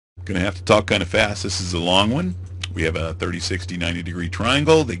Going to have to talk kind of fast. This is a long one. We have a 30, 60, 90 degree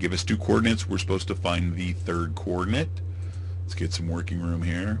triangle. They give us two coordinates. We're supposed to find the third coordinate. Let's get some working room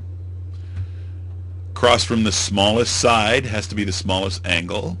here. Across from the smallest side has to be the smallest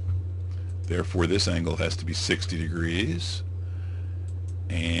angle. Therefore, this angle has to be 60 degrees.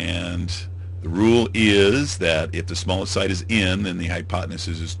 And the rule is that if the smallest side is n, then the hypotenuse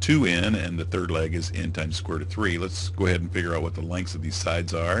is 2n, and the third leg is n times the square root of 3. Let's go ahead and figure out what the lengths of these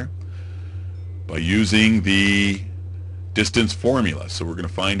sides are by using the distance formula. So we're going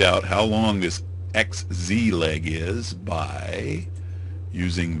to find out how long this xz leg is by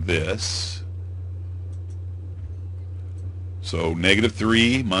using this. So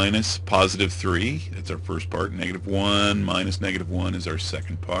 -3 minus +3, that's our first part. -1 minus -1 is our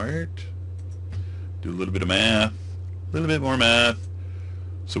second part. Do a little bit of math, a little bit more math.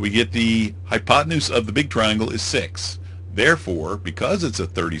 So we get the hypotenuse of the big triangle is 6. Therefore, because it's a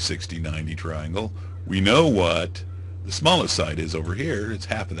 30, 60, 90 triangle, we know what the smallest side is over here. It's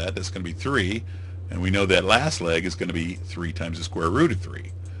half of that. That's going to be 3. And we know that last leg is going to be 3 times the square root of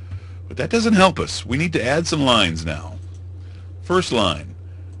 3. But that doesn't help us. We need to add some lines now. First line,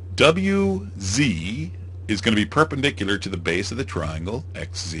 WZ is going to be perpendicular to the base of the triangle,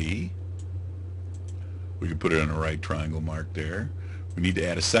 XZ. We can put it on a right triangle mark there. We need to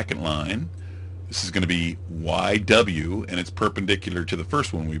add a second line. This is going to be YW, and it's perpendicular to the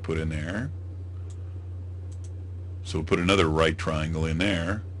first one we put in there. So we'll put another right triangle in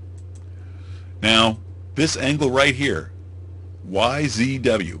there. Now, this angle right here,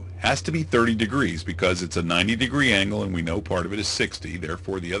 YZW, has to be 30 degrees because it's a 90-degree angle, and we know part of it is 60.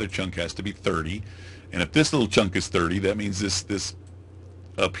 Therefore, the other chunk has to be 30. And if this little chunk is 30, that means this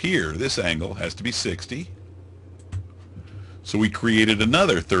up here, this angle has to be 60. So we created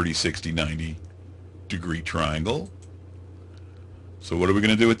another 30, 60, 90 degree triangle. So what are we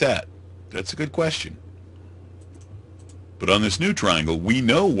going to do with that? That's a good question. But on this new triangle, we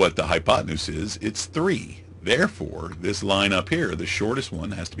know what the hypotenuse is. It's 3. Therefore, this line up here, the shortest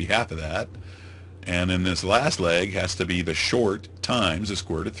one, has to be half of that. And then this last leg has to be the short times the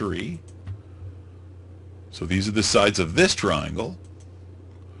square root of 3. So these are the sides of this triangle.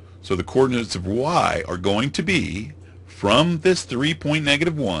 So the coordinates of y are going to be, from this 3 point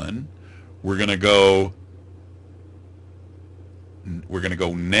 -1, we're going to go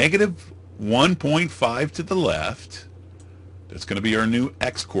 -1.5 to the left. That's going to be our new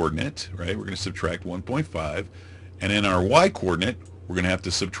x coordinate, right? We're going to subtract 1.5. And in our y coordinate, we're going to have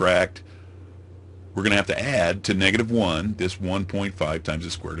to subtract, we're going to have to add to -1 this 1.5 times the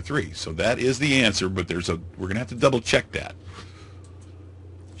square root of 3. So that is the answer, but we're going to have to double check that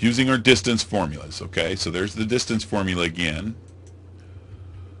using our distance formulas, okay? So there's the distance formula again.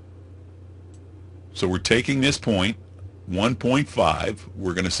 So we're taking this point, 1.5,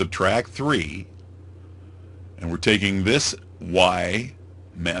 we're going to subtract 3, and we're taking this y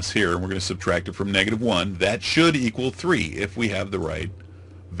mess here, and we're going to subtract it from -1. That should equal 3 if we have the right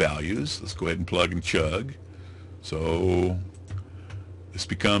values. Let's go ahead and plug and chug. So this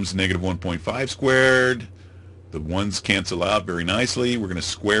becomes -1.5 squared. The ones cancel out very nicely. We're going to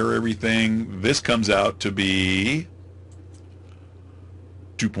square everything. This comes out to be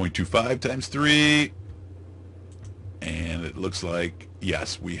 2.25 times 3. And it looks like,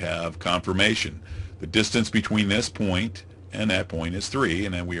 yes, we have confirmation. The distance between this point and that point is 3,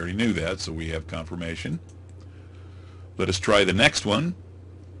 and then we already knew that, so we have confirmation. Let us try the next one.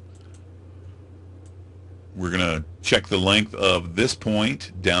 We're going to check the length of this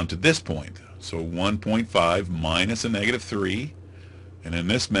point down to this point. So 1.5 minus a -3, and in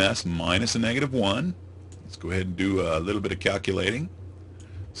this mess, minus a -1. Let's go ahead and do a little bit of calculating.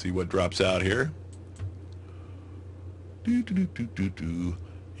 See what drops out here. You can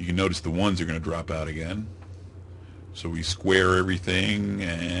notice the ones are going to drop out again. So we square everything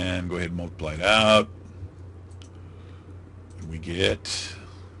and go ahead and multiply it out. And we get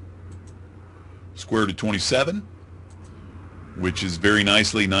square root of 27, which is very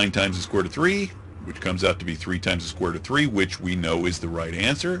nicely 9 times the square root of 3, which comes out to be 3 times the square root of 3, which we know is the right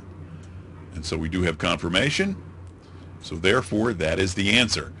answer. And so we do have confirmation. So therefore, that is the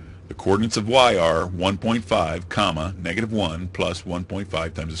answer. The coordinates of y are 1.5, comma, -1 plus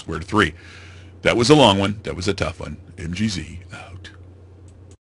 1.5 times the square root of 3. That was a long one. That was a tough one. MGZ out.